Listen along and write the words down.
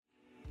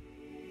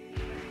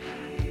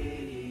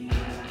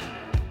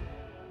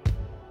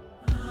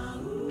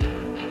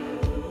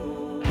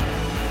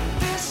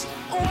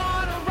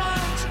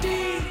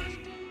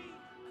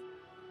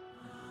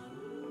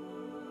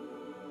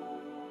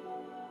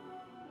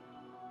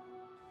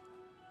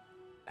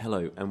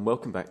Hello, and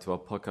welcome back to our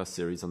podcast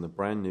series on the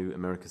brand new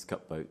America's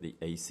Cup boat, the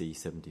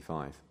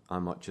AC-75.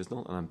 I'm Mark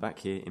Chisnell, and I'm back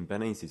here in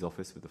Ben Ainsley's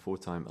office with the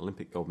four-time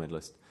Olympic gold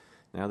medalist,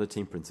 now the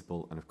team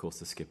principal, and of course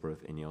the skipper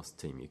of INEOS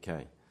Team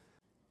UK.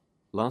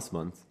 Last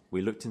month,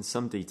 we looked in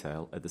some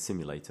detail at the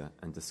simulator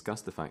and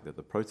discussed the fact that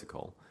the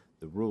protocol,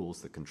 the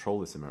rules that control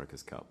this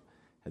America's Cup,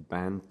 had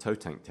banned tow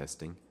tank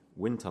testing,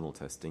 wind tunnel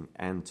testing,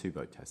 and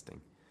two-boat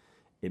testing.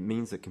 It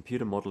means that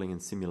computer modelling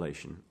and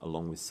simulation,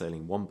 along with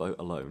sailing one boat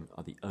alone,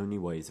 are the only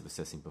ways of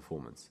assessing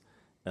performance,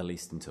 at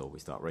least until we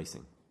start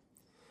racing.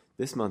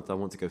 This month I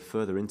want to go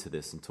further into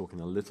this and talk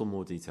in a little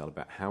more detail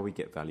about how we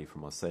get value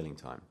from our sailing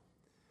time.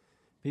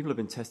 People have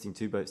been testing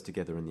two boats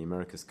together in the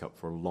America's Cup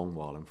for a long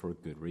while and for a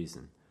good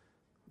reason.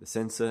 The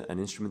sensor and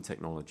instrument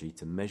technology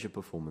to measure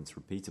performance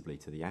repeatably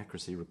to the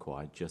accuracy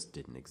required just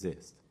didn't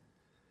exist.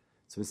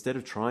 So instead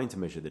of trying to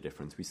measure the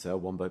difference, we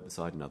sailed one boat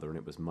beside another, and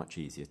it was much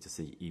easier to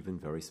see even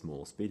very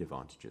small speed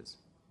advantages.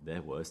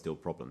 There were still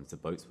problems. The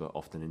boats were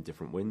often in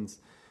different winds.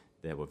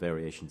 There were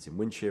variations in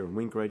wind shear and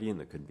wind gradient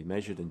that couldn't be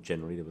measured, and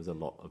generally there was a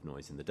lot of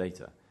noise in the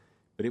data.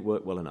 But it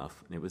worked well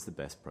enough, and it was the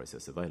best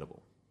process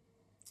available.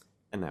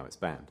 And now it's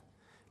banned,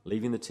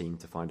 leaving the team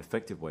to find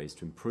effective ways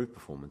to improve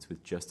performance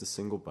with just a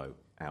single boat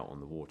out on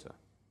the water.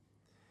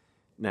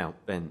 Now,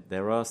 Ben,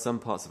 there are some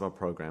parts of our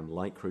program,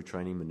 like crew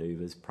training,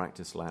 manoeuvres,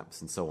 practice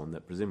laps, and so on,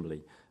 that presumably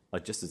are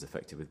just as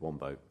effective with one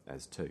boat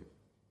as two.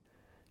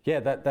 Yeah,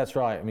 that's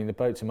right. I mean, the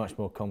boats are much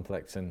more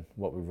complex than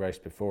what we've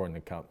raced before in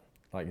the Cup,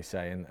 like you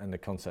say, and the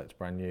concept's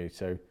brand new.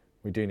 So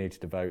we do need to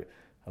devote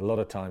a lot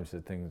of time to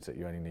the things that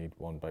you only need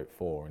one boat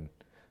for. And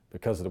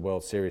because of the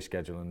World Series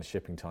schedule and the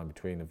shipping time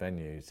between the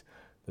venues,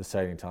 the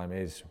sailing time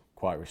is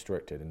quite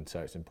restricted, and so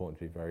it's important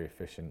to be very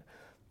efficient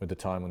with the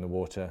time on the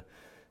water,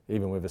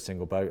 even with a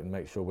single boat, and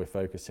make sure we're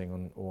focusing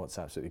on what's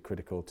absolutely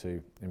critical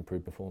to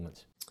improve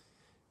performance.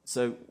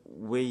 So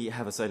we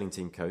have a sailing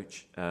team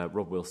coach,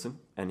 Rob Wilson,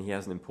 and he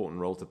has an important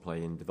role to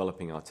play in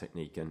developing our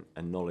technique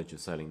and knowledge of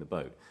sailing the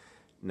boat.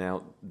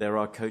 Now, there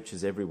are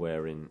coaches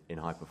everywhere in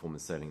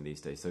high-performance sailing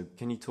these days, so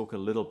can you talk a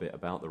little bit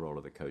about the role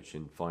of the coach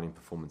in finding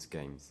performance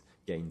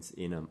gains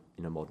in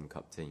a modern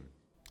Cup team?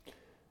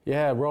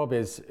 Yeah, Rob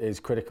is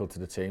critical to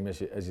the team,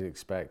 as you'd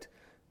expect.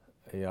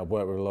 I've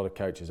worked with a lot of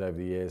coaches over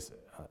the years.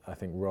 I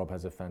think Rob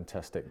has a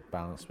fantastic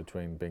balance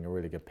between being a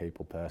really good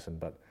people person,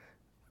 but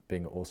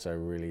being also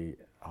really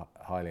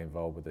highly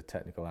involved with the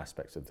technical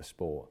aspects of the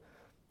sport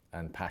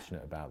and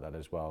passionate about that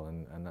as well.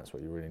 And that's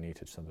what you really need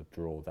to sort of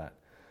draw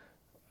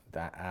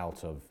that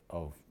out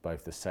of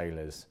both the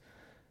sailors,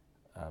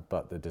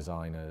 but the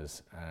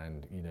designers,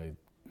 and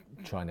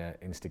trying to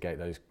instigate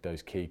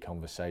those key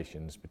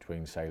conversations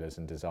between sailors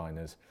and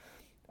designers.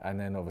 And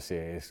then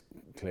obviously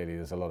clearly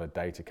there's a lot of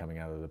data coming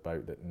out of the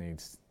boat that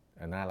needs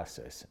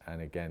analysis,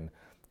 and again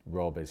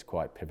Rob is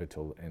quite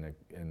pivotal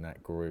in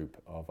that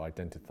group of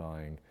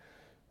identifying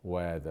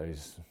where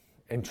those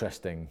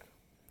interesting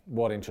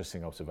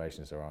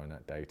observations there are in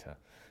that data,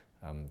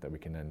 that we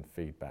can then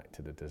feed back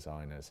to the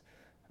designers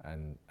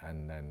and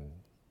then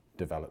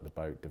develop the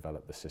boat,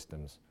 develop the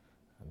systems,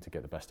 and to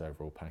get the best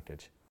overall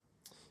package.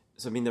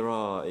 So, I mean, there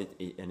are,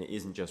 and it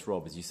isn't just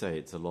Rob, as you say,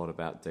 it's a lot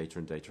about data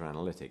and data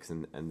analytics,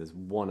 and there's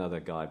one other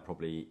guy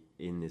probably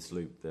in this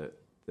loop that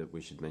we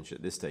should mention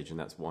at this stage, and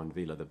that's Juan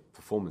Vila, the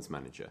performance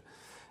manager.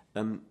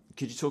 Could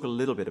you talk a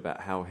little bit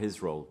about how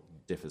his role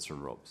differs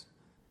from Rob's?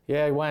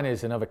 Yeah, Juan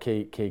is another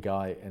key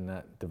guy in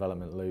that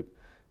development loop,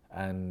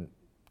 and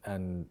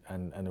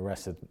the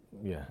rest of,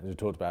 as we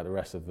talked about, the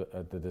rest of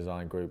the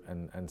design group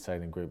and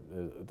sailing group,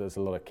 there's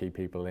a lot of key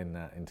people in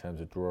that in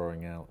terms of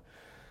drawing out,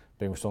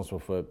 being responsible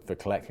for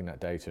collecting that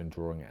data and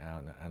drawing it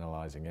out and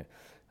analysing it.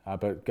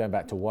 But going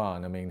back to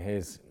Juan, I mean,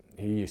 his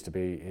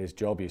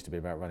job used to be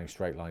about running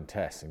straight line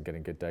tests and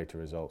getting good data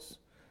results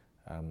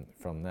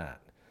from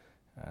that.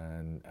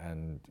 And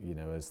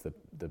as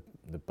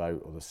the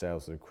boat or the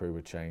sails of the crew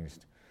were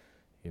changed,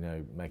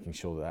 making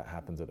sure that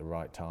happens at the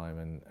right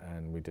time,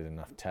 and we did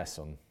enough tests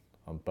on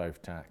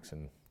both tacks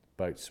and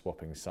boats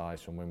swapping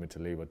size from windward to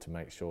leeward to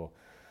make sure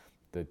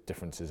the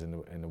differences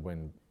in the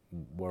wind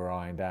were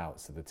ironed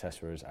out, so the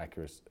tests were as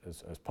accurate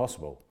as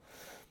possible.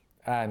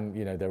 And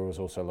there was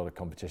also a lot of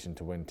competition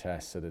to win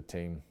tests, so the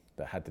team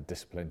that had the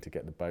discipline to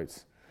get the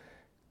boats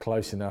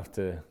close enough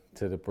to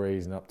the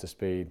breeze and up to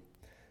speed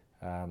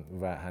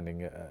without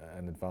handing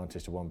an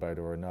advantage to one boat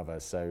or another.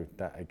 So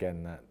that,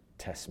 again, that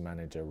test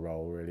manager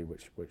role really,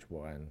 which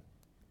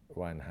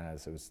Juan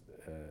has,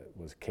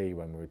 was key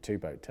when we were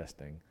two-boat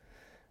testing.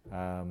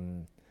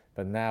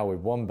 But now with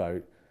one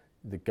boat,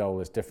 the goal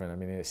is different. I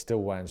mean, it's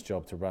still Juan's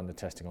job to run the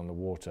testing on the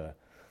water,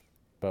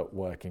 but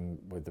working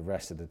with the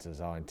rest of the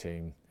design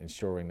team,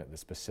 ensuring that the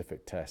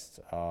specific tests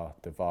are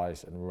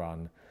devised and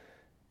run,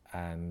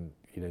 and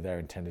they're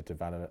intended to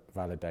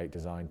validate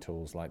design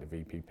tools like the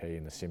VPP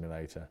and the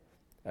simulator,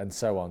 and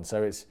so on.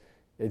 So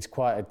it's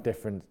quite a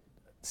different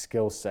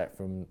skill set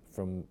from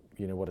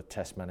what a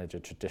test manager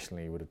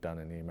traditionally would have done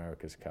in the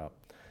America's Cup.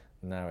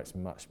 Now it's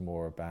much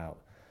more about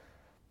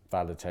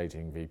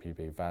validating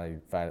VPP,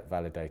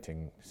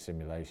 validating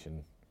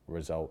simulation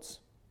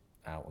results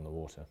out on the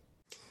water.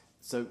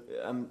 So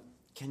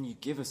can you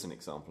give us an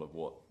example of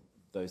what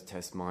those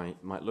tests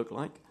might look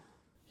like?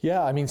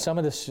 Yeah, I mean, some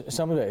of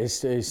it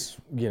is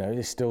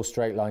it's still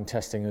straight line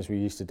testing as we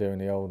used to do in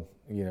the old,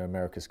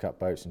 America's Cup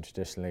boats, and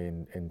traditionally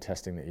in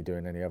testing that you do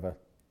in any other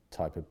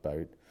type of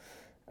boat.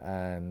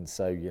 And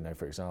so,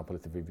 for example,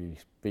 if the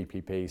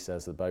VPP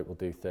says the boat will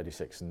do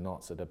 36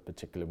 knots at a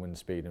particular wind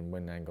speed and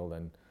wind angle,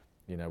 then,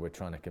 we're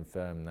trying to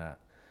confirm that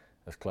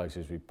as close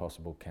as we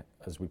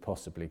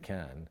possibly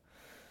can.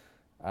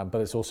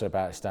 But it's also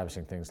about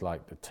establishing things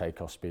like the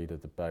takeoff speed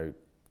of the boat,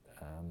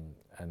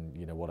 and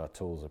what our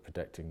tools are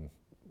predicting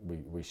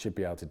we should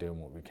be able to do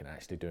and what we can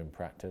actually do in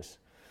practice.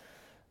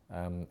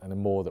 And the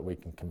more that we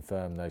can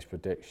confirm those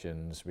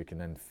predictions, we can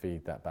then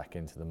feed that back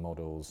into the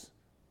models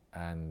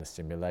and the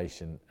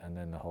simulation, and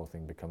then the whole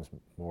thing becomes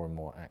more and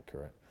more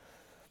accurate.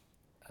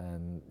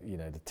 And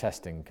the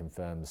testing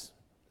confirms,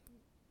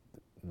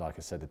 like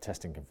I said, the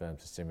testing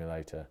confirms the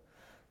simulator,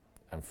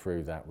 and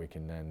through that we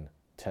can then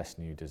test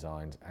new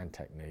designs and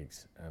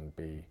techniques and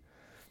be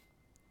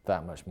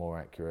that much more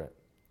accurate,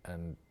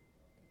 and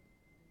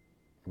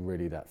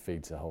really that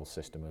feeds the whole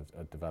system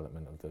of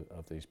development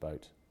of these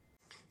boats.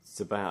 It's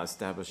about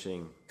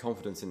establishing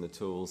confidence in the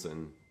tools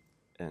and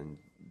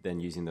then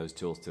using those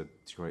tools to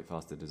create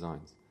faster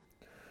designs.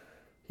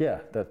 Yeah,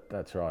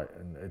 that's right,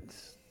 and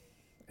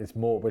it's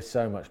more. We're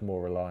so much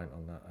more reliant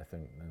on that, I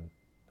think,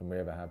 than we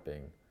ever have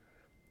been,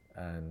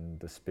 and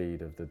the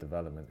speed of the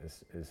development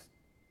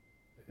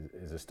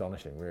is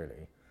astonishing,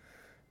 really,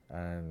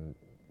 and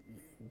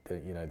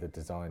the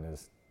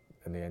designers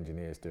and the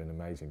engineers do an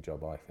amazing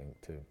job, I think,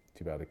 to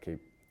be able to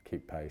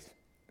keep pace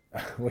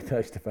with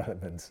those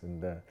developments,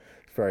 and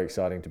it's very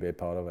exciting to be a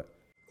part of it.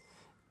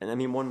 And I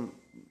mean, one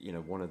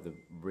of the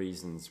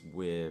reasons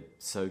we're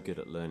so good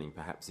at learning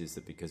perhaps is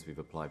that because we've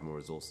applied more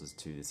resources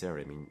to this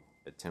area. I mean,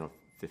 10 or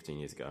 15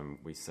 years ago,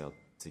 we sailed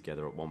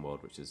together at One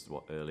World, which is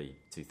early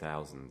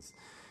 2000s.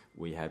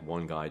 We had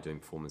one guy doing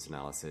performance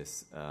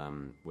analysis.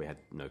 We had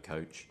no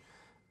coach.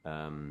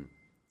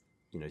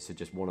 So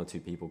just one or two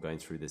people going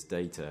through this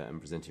data and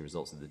presenting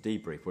results of the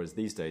debrief. Whereas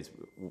these days,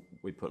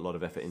 we put a lot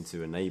of effort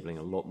into enabling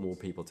a lot more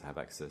people to have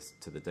access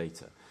to the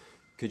data.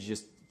 Could you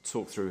just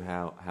talk through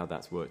how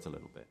that's worked a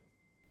little bit?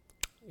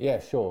 Yeah,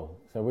 sure.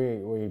 So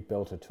we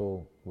built a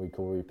tool we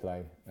call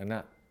Replay, and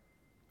that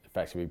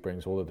effectively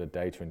brings all of the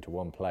data into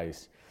one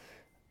place,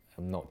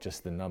 and not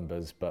just the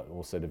numbers, but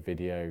also the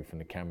video from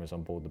the cameras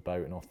on board the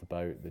boat and off the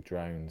boat, the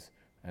drones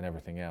and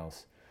everything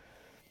else.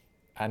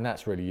 And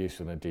that's really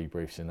useful in a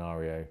debrief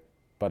scenario,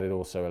 but it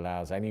also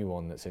allows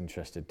anyone that's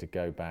interested to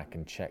go back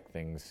and check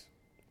things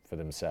for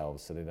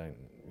themselves, so they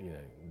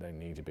don't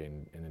need to be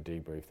in a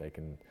debrief. They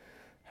can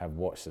have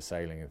watched the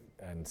sailing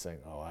and say,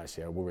 oh,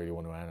 actually, I really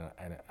want to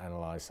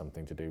analyse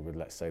something to do with,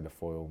 let's say, the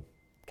foil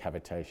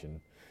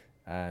cavitation,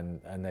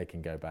 and they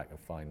can go back and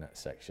find that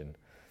section,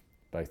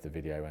 both the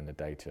video and the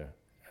data,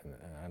 and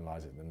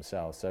analyse it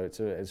themselves. So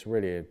it's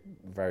really a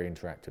very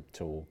interactive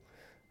tool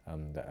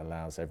that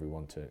allows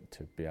everyone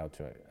to be able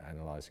to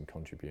analyse and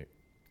contribute.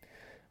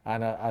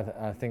 And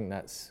I think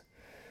that's,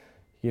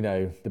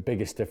 the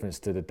biggest difference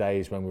to the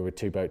days when we were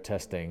two-boat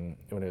testing,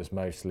 when it was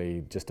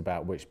mostly just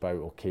about which boat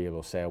or keel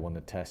or sail won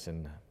the test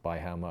and by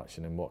how much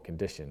and in what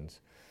conditions.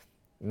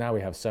 Now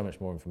we have so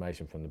much more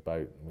information from the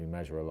boat, we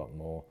measure a lot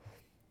more,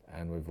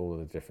 and with all of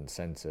the different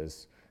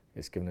sensors,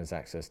 it's given us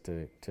access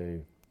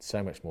to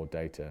so much more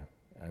data,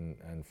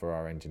 and for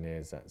our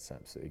engineers that's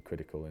absolutely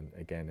critical, and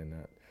again in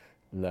that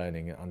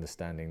learning and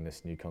understanding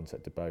this new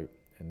concept of boat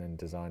and then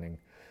designing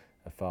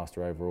a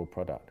faster overall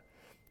product.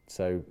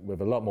 So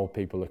with a lot more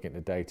people looking at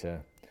the data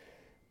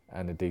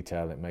and the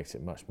detail, it makes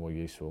it much more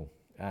useful,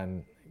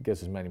 and it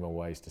gives us many more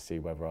ways to see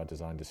whether our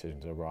design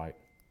decisions are right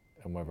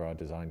and whether our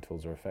design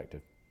tools are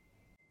effective.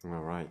 All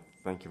right,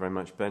 thank you very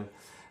much, Ben.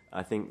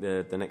 I think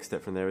the next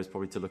step from there is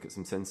probably to look at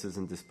some sensors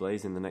and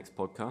displays in the next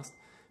podcast.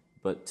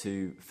 But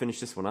to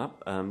finish this one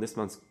up, this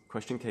month's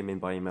question came in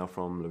by email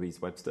from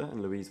Louise Webster,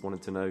 and Louise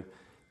wanted to know,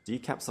 do you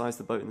capsize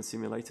the boat in the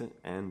simulator,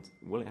 and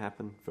will it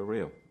happen for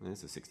real?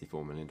 It's a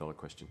 $64 million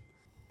question.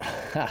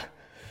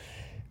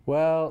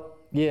 Well,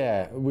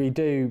 yeah, we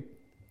do.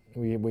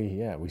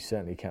 We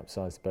certainly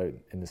capsize the boat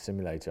in the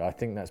simulator. I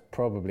think that's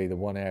probably the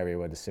one area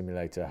where the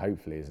simulator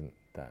hopefully isn't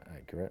that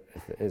accurate.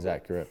 If it is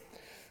accurate,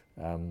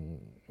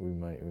 we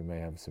may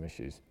have some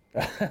issues.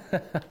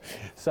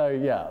 So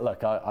yeah,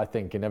 look, I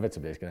think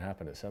inevitably it's going to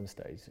happen at some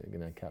stage. They're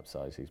going to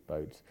capsize these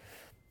boats,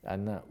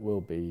 and that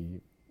will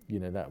be,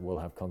 that will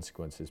have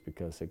consequences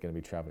because they're going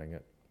to be travelling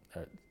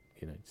at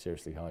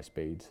seriously high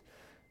speeds.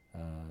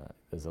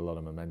 There's a lot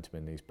of momentum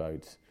in these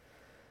boats,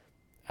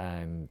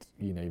 and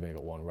you've only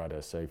got one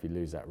rudder, so if you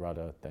lose that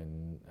rudder,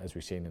 then as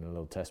we've seen in the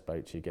little test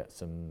boats, you get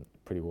some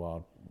pretty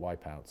wild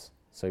wipeouts.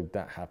 So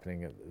that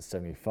happening at the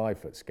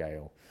 75-foot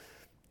scale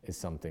is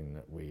something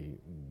that we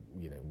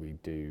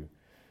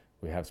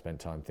have spent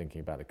time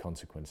thinking about the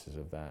consequences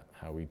of that,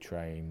 how we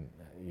train,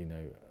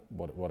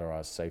 what are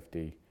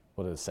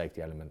the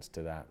safety elements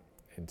to that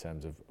in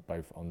terms of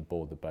both on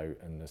board the boat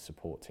and the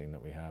support team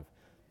that we have,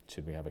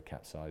 should we have a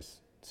capsize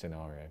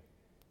scenario.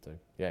 So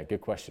yeah,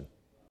 good question.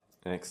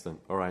 Excellent.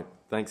 All right.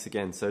 Thanks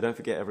again. So don't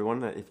forget, everyone,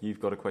 that if you've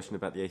got a question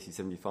about the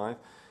AC75,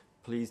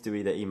 please do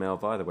either email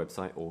via the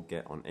website or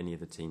get on any of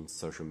the team's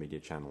social media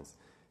channels.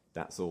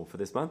 That's all for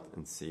this month,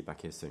 and see you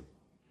back here soon.